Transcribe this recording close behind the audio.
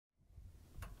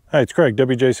Hi, it's Craig,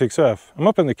 WJ6F. I'm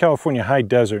up in the California high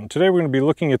desert, and today we're going to be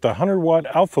looking at the 100-watt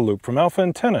Alpha Loop from Alpha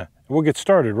Antenna. We'll get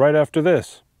started right after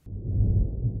this.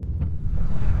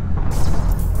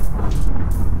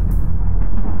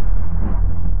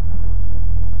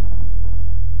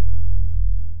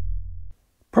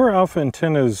 Per Alpha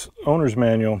Antenna's owner's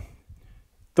manual,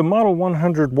 the model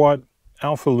 100-watt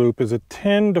Alpha Loop is a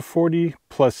 10 to 40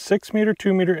 plus 6 meter,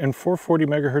 2 meter, and 440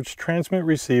 megahertz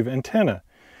transmit-receive antenna.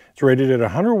 It's rated at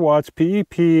 100 watts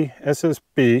PEP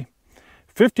SSB,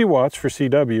 50 watts for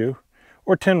CW,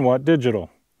 or 10 watt digital.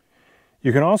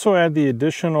 You can also add the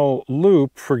additional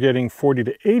loop for getting 40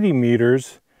 to 80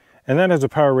 meters, and that has a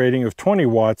power rating of 20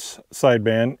 watts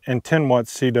sideband and 10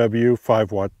 watts CW,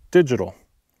 5 watt digital.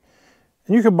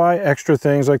 And you can buy extra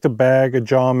things like the bag, a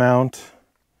jaw mount.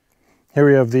 Here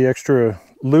we have the extra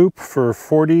loop for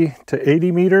 40 to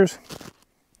 80 meters.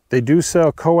 They do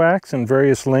sell coax in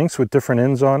various lengths with different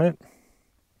ends on it.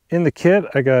 In the kit,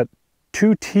 I got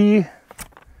 2 T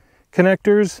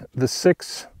connectors, the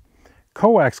 6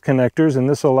 coax connectors, and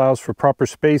this allows for proper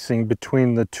spacing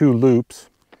between the 2 loops.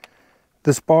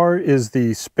 This bar is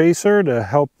the spacer to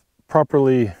help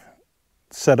properly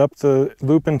set up the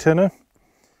loop antenna.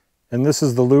 And this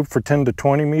is the loop for 10 to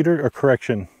 20 meter, or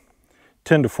correction,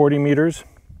 10 to 40 meters.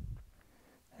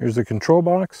 Here's the control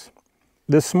box.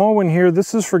 This small one here,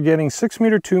 this is for getting 6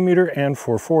 meter, 2 meter, and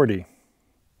 440.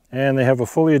 And they have a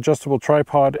fully adjustable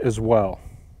tripod as well.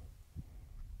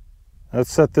 Let's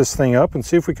set this thing up and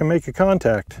see if we can make a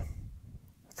contact.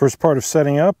 First part of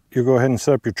setting up, you go ahead and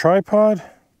set up your tripod,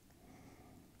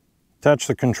 attach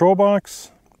the control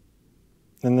box,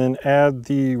 and then add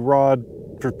the rod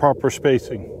for proper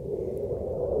spacing.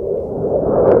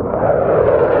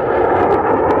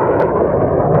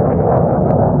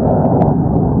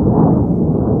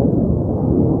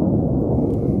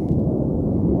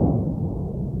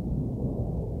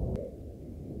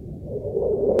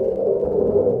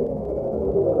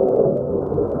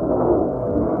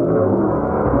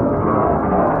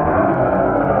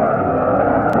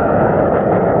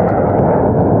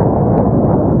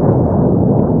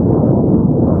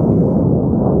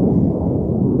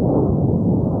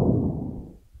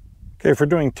 Okay, for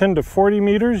doing 10 to 40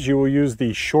 meters, you will use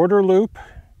the shorter loop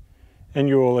and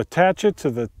you will attach it to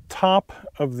the top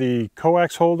of the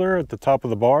coax holder at the top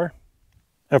of the bar.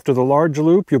 After the large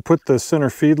loop, you'll put the center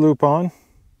feed loop on.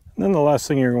 And then the last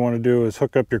thing you're going to want to do is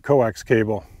hook up your coax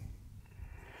cable.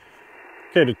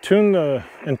 Okay, to tune the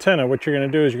antenna, what you're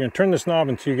going to do is you're going to turn this knob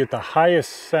until you get the highest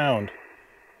sound.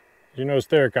 You notice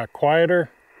there it got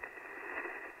quieter.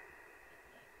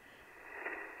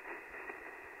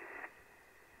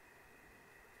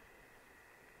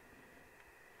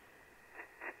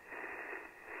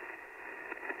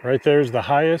 Right there is the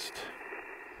highest.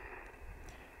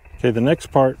 Okay, the next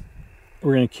part,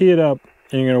 we're going to key it up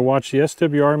and you're going to watch the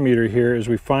SWR meter here as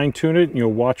we fine tune it, and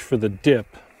you'll watch for the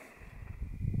dip.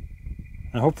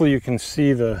 Now hopefully you can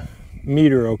see the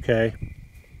meter okay.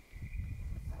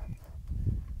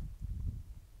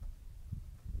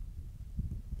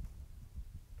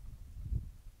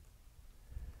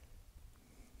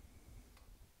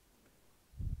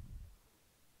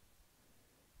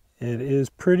 It is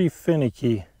pretty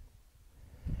finicky.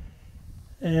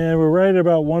 And we're right at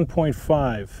about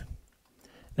 1.5.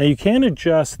 Now you can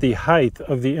adjust the height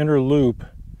of the inner loop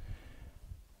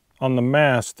on the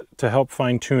mast to help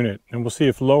fine tune it. And we'll see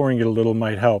if lowering it a little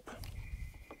might help.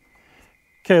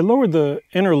 Okay, I lowered the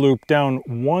inner loop down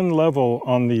 1 level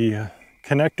on the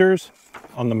connectors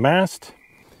on the mast.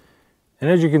 And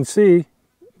as you can see,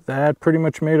 that pretty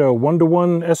much made a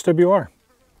 1-to-1 SWR.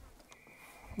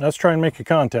 Let's try and make a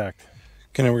contact.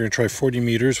 Okay, now we're going to try 40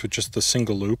 meters with just the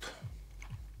single loop.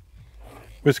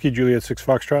 Whiskey Juliet 6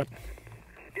 Foxtrot.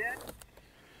 Again?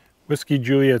 Whiskey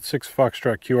Juliet 6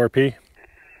 Foxtrot QRP.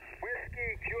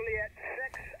 Whiskey Juliet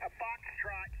 6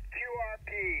 Foxtrot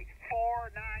QRP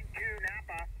 492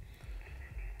 Napa.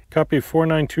 Copy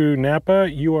 492 Napa.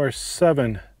 You are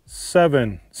 7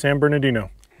 San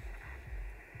Bernardino.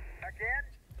 Again?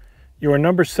 You are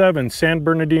number 7 San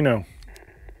Bernardino. Number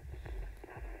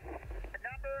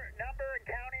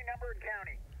and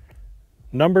county.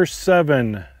 Number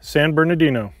 7 San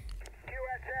Bernardino.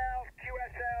 QSL.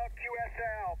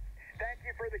 Thank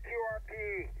you for the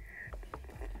QRP.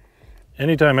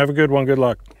 Anytime. Have a good one. Good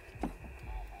luck. Good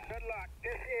luck.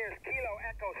 This is Kilo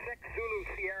Echo 6 Zulu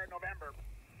Sierra November.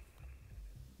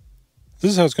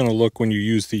 This is how it's going to look when you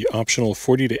use the optional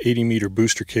 40 to 80 meter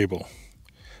booster cable.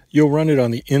 You'll run it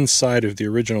on the inside of the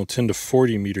original 10 to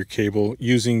 40 meter cable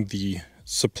using the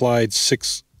supplied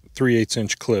 6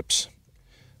 3/8" clips.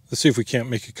 Let's see if we can't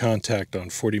make a contact on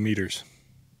 40 meters.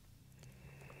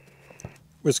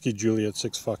 Whiskey Juliet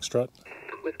 6 Foxtrot.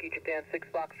 Whiskey Japan 6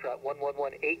 Foxtrot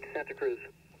 1118 Santa Cruz.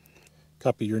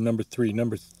 Copy your number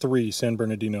 3 San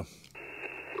Bernardino.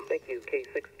 Thank you.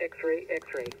 K6 X-ray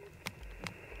X-ray.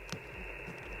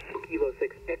 Kilo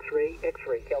 6 X-ray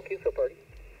X-ray. Cal QSO party.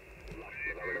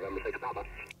 November 6 Papa.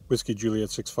 Whiskey Juliet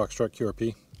 6 Foxtrot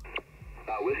QRP.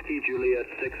 Whiskey Juliet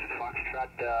 6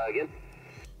 Foxtrot again.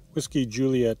 Whiskey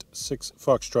Juliet 6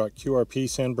 Foxtrot QRP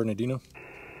San Bernardino.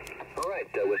 All right,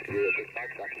 Whiskey Juliet 6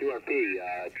 Foxtrot QRP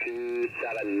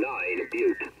 279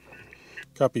 Butte.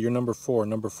 Copy your number 4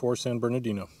 San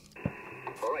Bernardino.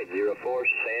 All right, 04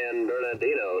 San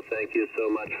Bernardino. Thank you so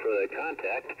much for the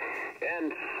contact,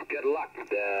 and good luck.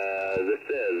 This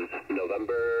is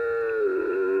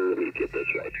November. Let me get this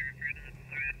right.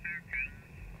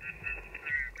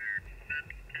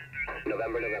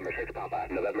 November 6 Papa.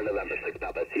 November 6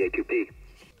 Papa. CAQP.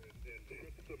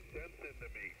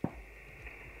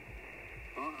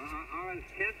 I was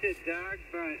tempted, Doug,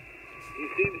 but you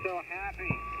seem so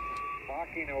happy.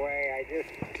 Walking away, I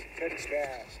just couldn't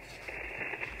fast.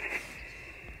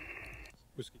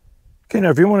 Okay, now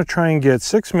if you want to try and get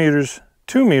 6 meters,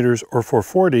 2 meters, or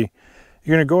 440,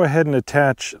 you're going to go ahead and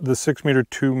attach the 6 meter,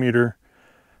 2 meter,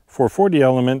 440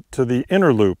 element to the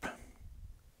inner loop.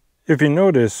 If you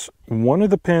notice, one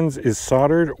of the pins is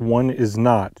soldered, one is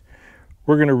not.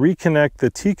 We're going to reconnect the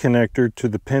T connector to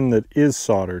the pin that is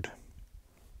soldered.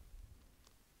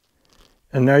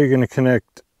 And now you're going to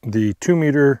connect the 2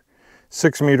 meter,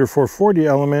 6 meter 440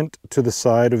 element to the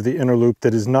side of the inner loop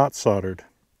that is not soldered.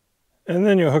 And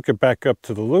then you'll hook it back up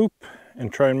to the loop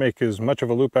and try and make as much of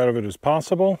a loop out of it as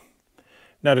possible.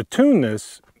 Now to tune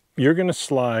this, you're going to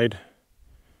slide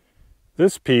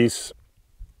this piece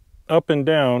up and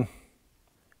down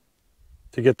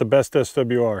to get the best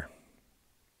SWR.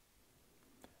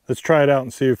 Let's try it out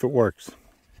and see if it works.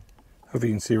 Hope you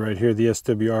can see right here the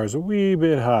SWR is a wee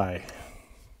bit high.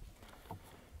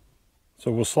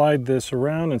 So we'll slide this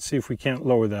around and see if we can't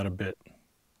lower that a bit.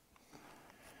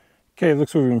 Okay, it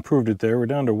looks like we've improved it there. We're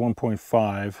down to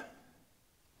 1.5.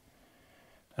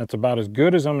 That's about as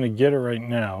good as I'm going to get it right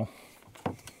now.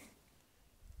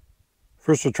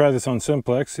 First we'll try this on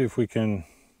simplex, see if we can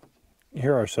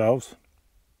hear ourselves.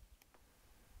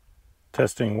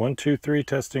 Testing 1 2 3,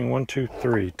 testing 1 2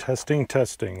 3,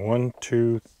 testing 1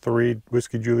 2 3,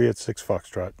 Whiskey Juliet 6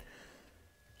 Foxtrot.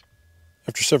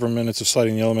 After several minutes of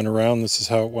sliding the element around, this is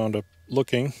how it wound up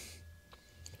looking.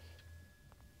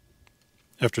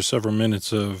 After several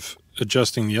minutes of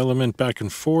adjusting the element back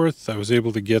and forth, I was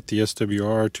able to get the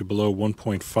SWR to below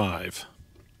 1.5.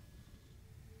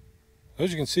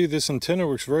 As you can see, this antenna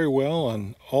works very well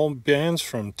on all bands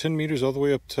from 10 meters all the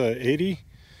way up to 80,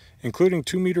 including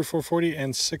 2 meter 440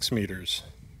 and 6 meters.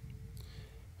 I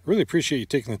really appreciate you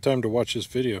taking the time to watch this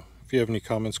video. If you have any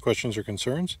comments, questions, or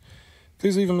concerns,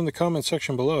 please leave them in the comment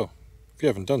section below. If you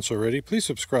haven't done so already, please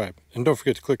subscribe, and don't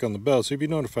forget to click on the bell so you'll be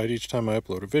notified each time I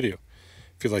upload a video.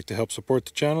 If you'd like to help support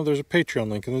the channel, there's a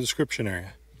Patreon link in the description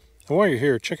area. And while you're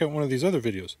here, check out one of these other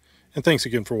videos. And thanks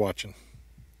again for watching.